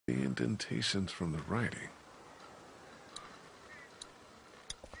indentations from the writing.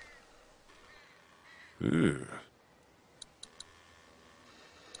 Ew.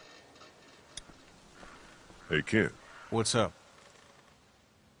 Hey, Kent. What's up?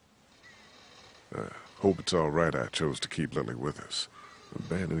 Hope it's all right I chose to keep Lily with us.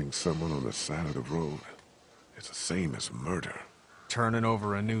 Abandoning someone on the side of the road, it's the same as murder. Turning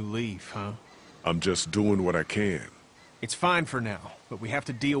over a new leaf, huh? I'm just doing what I can. It's fine for now, but we have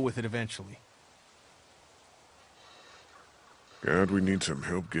to deal with it eventually. God, we need some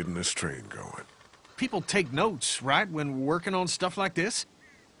help getting this train going. People take notes, right, when working on stuff like this?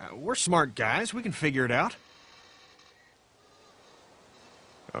 We're smart guys, we can figure it out.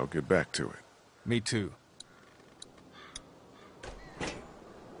 I'll get back to it. Me too.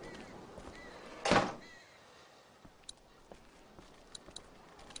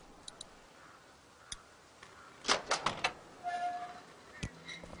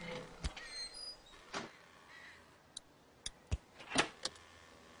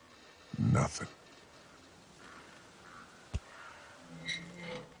 Nothing.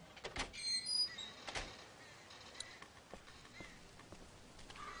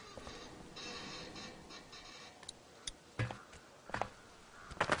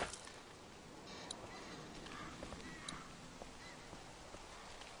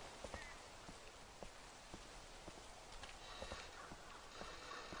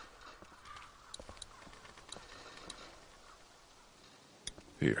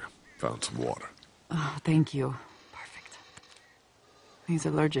 Here, found some water. Oh, thank you. Perfect. He's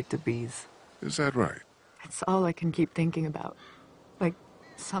allergic to bees. Is that right? It's all I can keep thinking about. Like,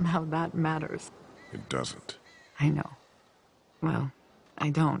 somehow that matters. It doesn't. I know. Well, I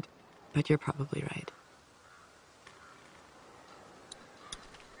don't, but you're probably right.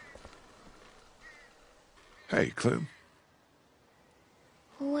 Hey, Clem.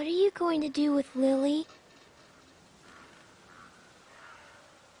 What are you going to do with Lily?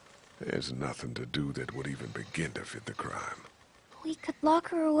 There's nothing to do that would even begin to fit the crime. We could lock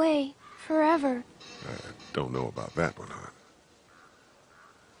her away forever. I don't know about that one, hon.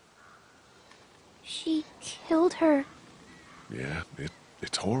 She killed her. Yeah,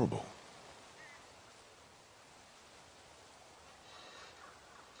 it's horrible.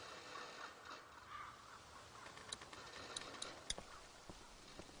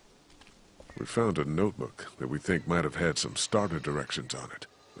 We found a notebook that we think might have had some starter directions on it,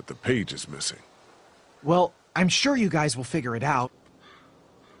 but the page is missing. Well, I'm sure you guys will figure it out.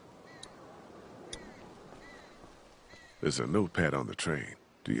 There's a notepad on the train.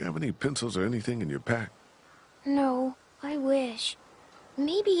 Do you have any pencils or anything in your pack? No, I wish.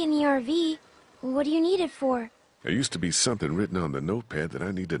 Maybe in the RV. What do you need it for? There used to be something written on the notepad that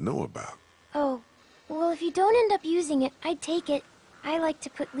I need to know about. Oh, well, if you don't end up using it, I'd take it. I like to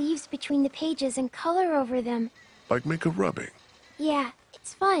put leaves between the pages and color over them. Like make a rubbing. Yeah,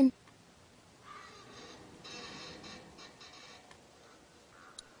 it's fun.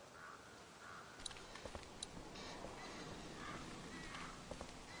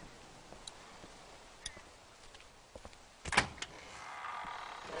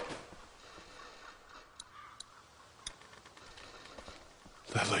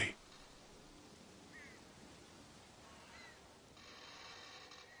 Lily.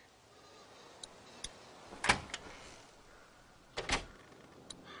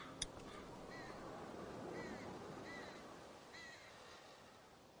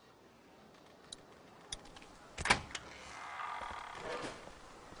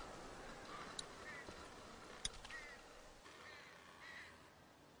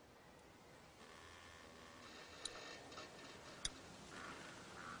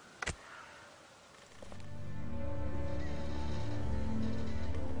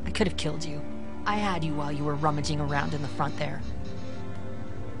 I could have killed you. I had you while you were rummaging around in the front there.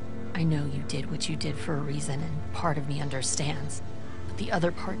 I know you did what you did for a reason, and part of me understands. But the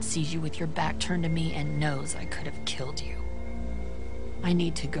other part sees you with your back turned to me and knows I could have killed you. I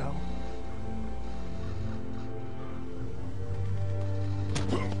need to go.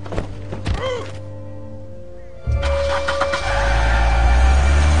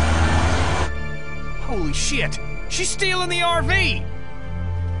 Holy shit! She's stealing the RV!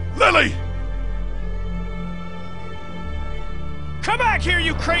 Lily! Come back here,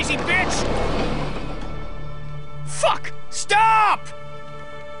 you crazy bitch! Fuck! Stop!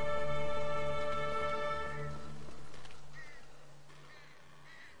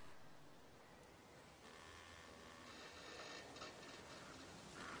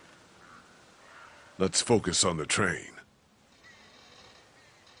 Let's focus on the train.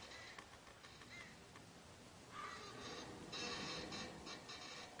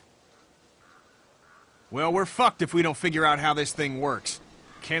 Well, we're fucked if we don't figure out how this thing works.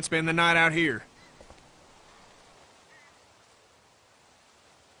 Can't spend the night out here.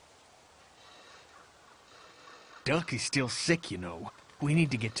 Duck is still sick, you know. We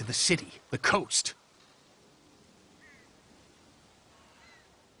need to get to the city, the coast.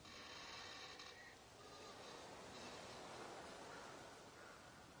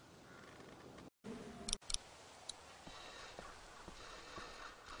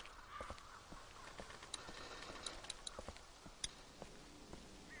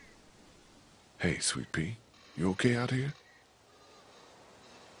 Hey, Sweet Pea, you okay out here?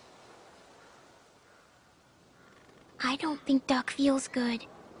 I don't think Duck feels good.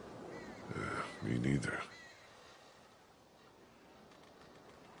 Me neither.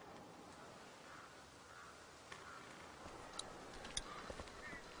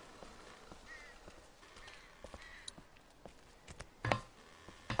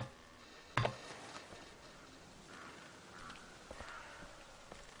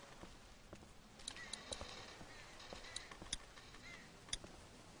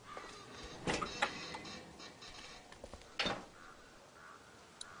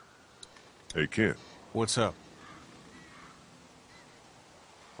 Hey, Ken. What's up?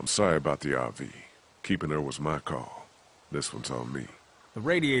 I'm sorry about the RV. Keeping her was my call. This one's on me. The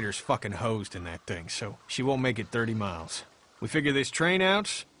radiator's fucking hosed in that thing, so she won't make it 30 miles. We figure this train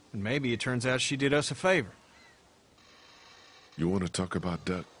out, and maybe it turns out she did us a favor. You want to talk about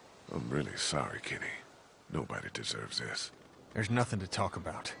Duck? I'm really sorry, Kenny. Nobody deserves this. There's nothing to talk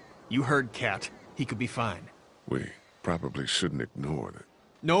about. You heard Cat. He could be fine. We probably shouldn't ignore it.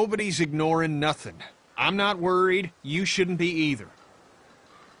 Nobody's ignoring nothing. I'm not worried. You shouldn't be either.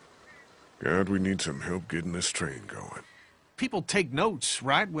 God, we need some help getting this train going. People take notes,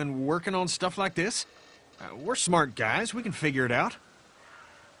 right, when working on stuff like this? We're smart guys. We can figure it out.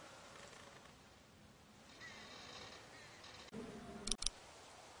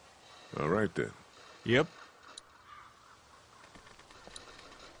 All right, then. Yep.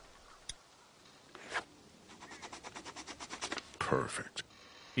 Perfect.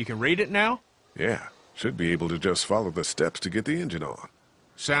 You can read it now? Yeah, should be able to just follow the steps to get the engine on.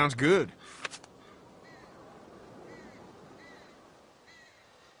 Sounds good.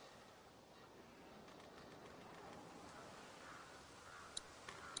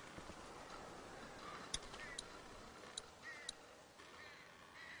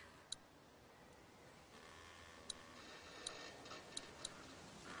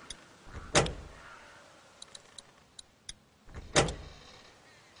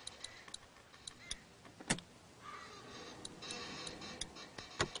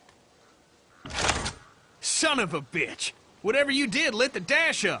 Son of a bitch! Whatever you did lit the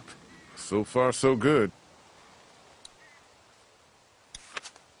dash up! So far, so good.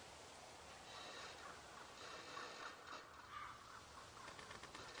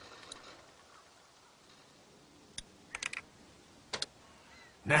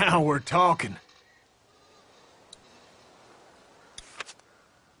 Now we're talking.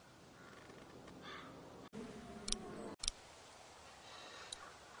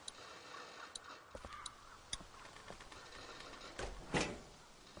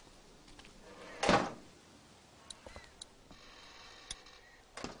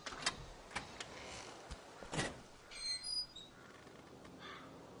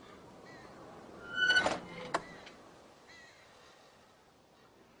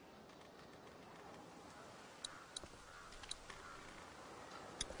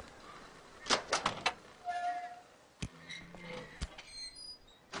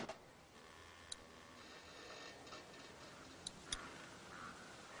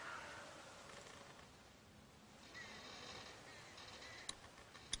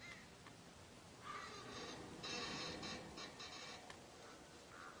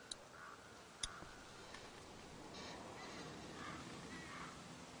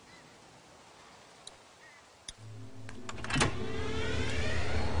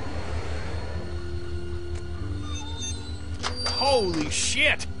 Holy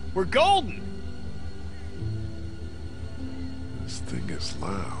shit! We're golden! This thing is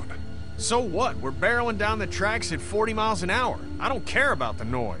loud. So what? We're barreling down the tracks at 40 miles an hour. I don't care about the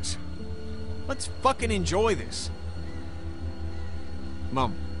noise. Let's fucking enjoy this.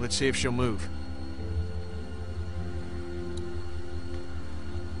 Mom, let's see if she'll move.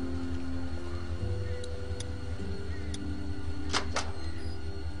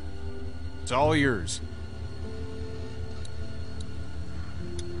 It's all yours.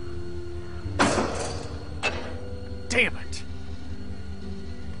 Damn it!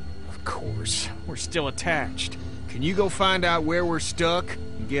 Of course, we're still attached. Can you go find out where we're stuck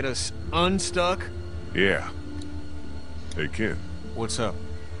and get us unstuck? Yeah. Hey, Ken. What's up?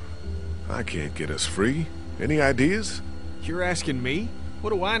 I can't get us free. Any ideas? You're asking me? What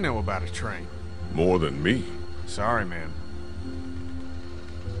do I know about a train? More than me. Sorry, man.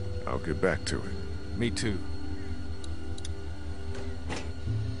 I'll get back to it. Me too.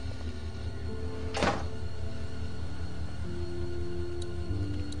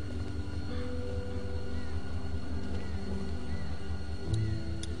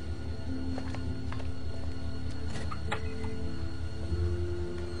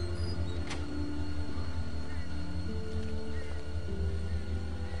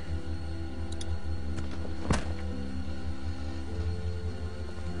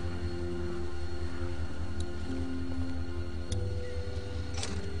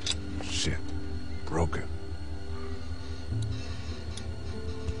 Shit. Broken.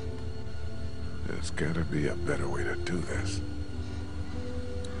 There's gotta be a better way to do this.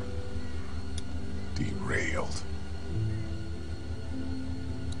 Derailed.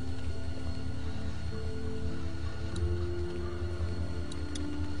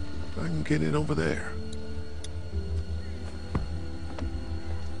 I can get in over there.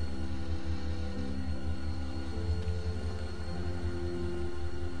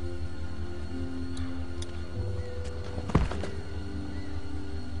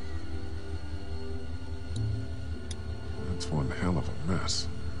 That's one hell of a mess.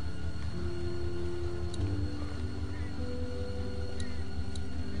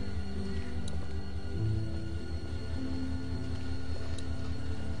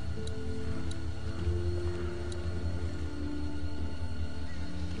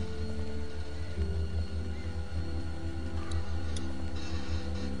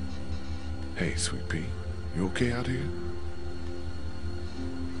 Hey, Sweet Pea, you okay out here?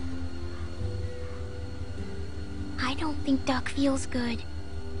 I don't think Duck feels good.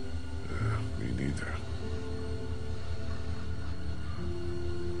 Me neither.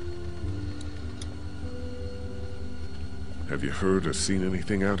 Have you heard or seen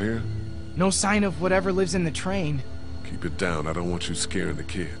anything out here? No sign of whatever lives in the train. Keep it down. I don't want you scaring the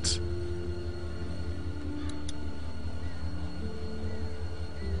kids.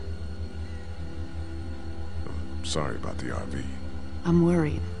 I'm sorry about the RV. I'm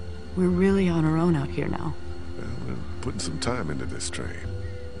worried. We're really on our own out here now. Well, we're putting some time into this train.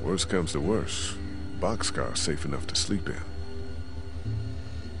 Worst comes to worst, boxcar's safe enough to sleep in.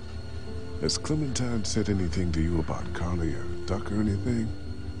 Has Clementine said anything to you about Carly or Duck or anything?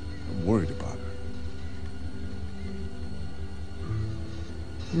 I'm worried about her.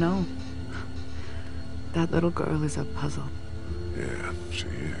 No. That little girl is a puzzle. Yeah, she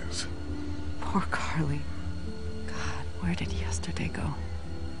is. Poor Carly. God, where did yesterday go?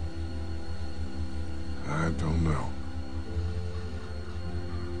 I don't know.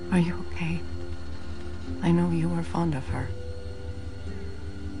 Are you okay? I know you were fond of her.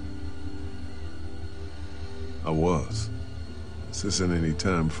 I was. This isn't any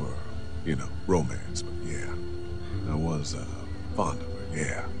time for, you know, romance, but yeah. I was, fond of her,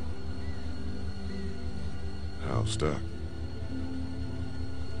 yeah. How's Duck?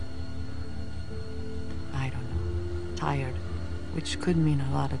 I don't know. Tired. Which could mean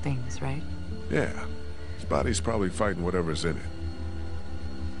a lot of things, right? Yeah. His body's probably fighting whatever's in it.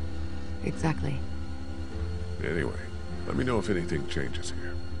 Exactly. Anyway, let me know if anything changes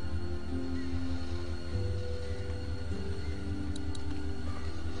here.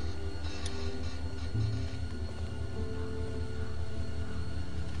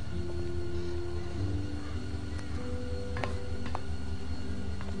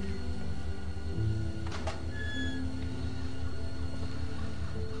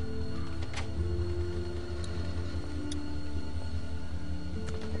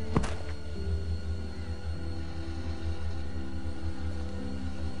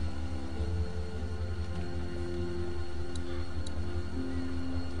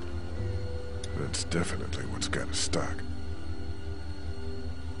 That's definitely what's got us stuck.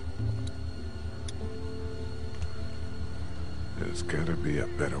 There's gotta be a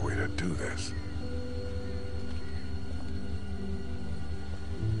better way to do this.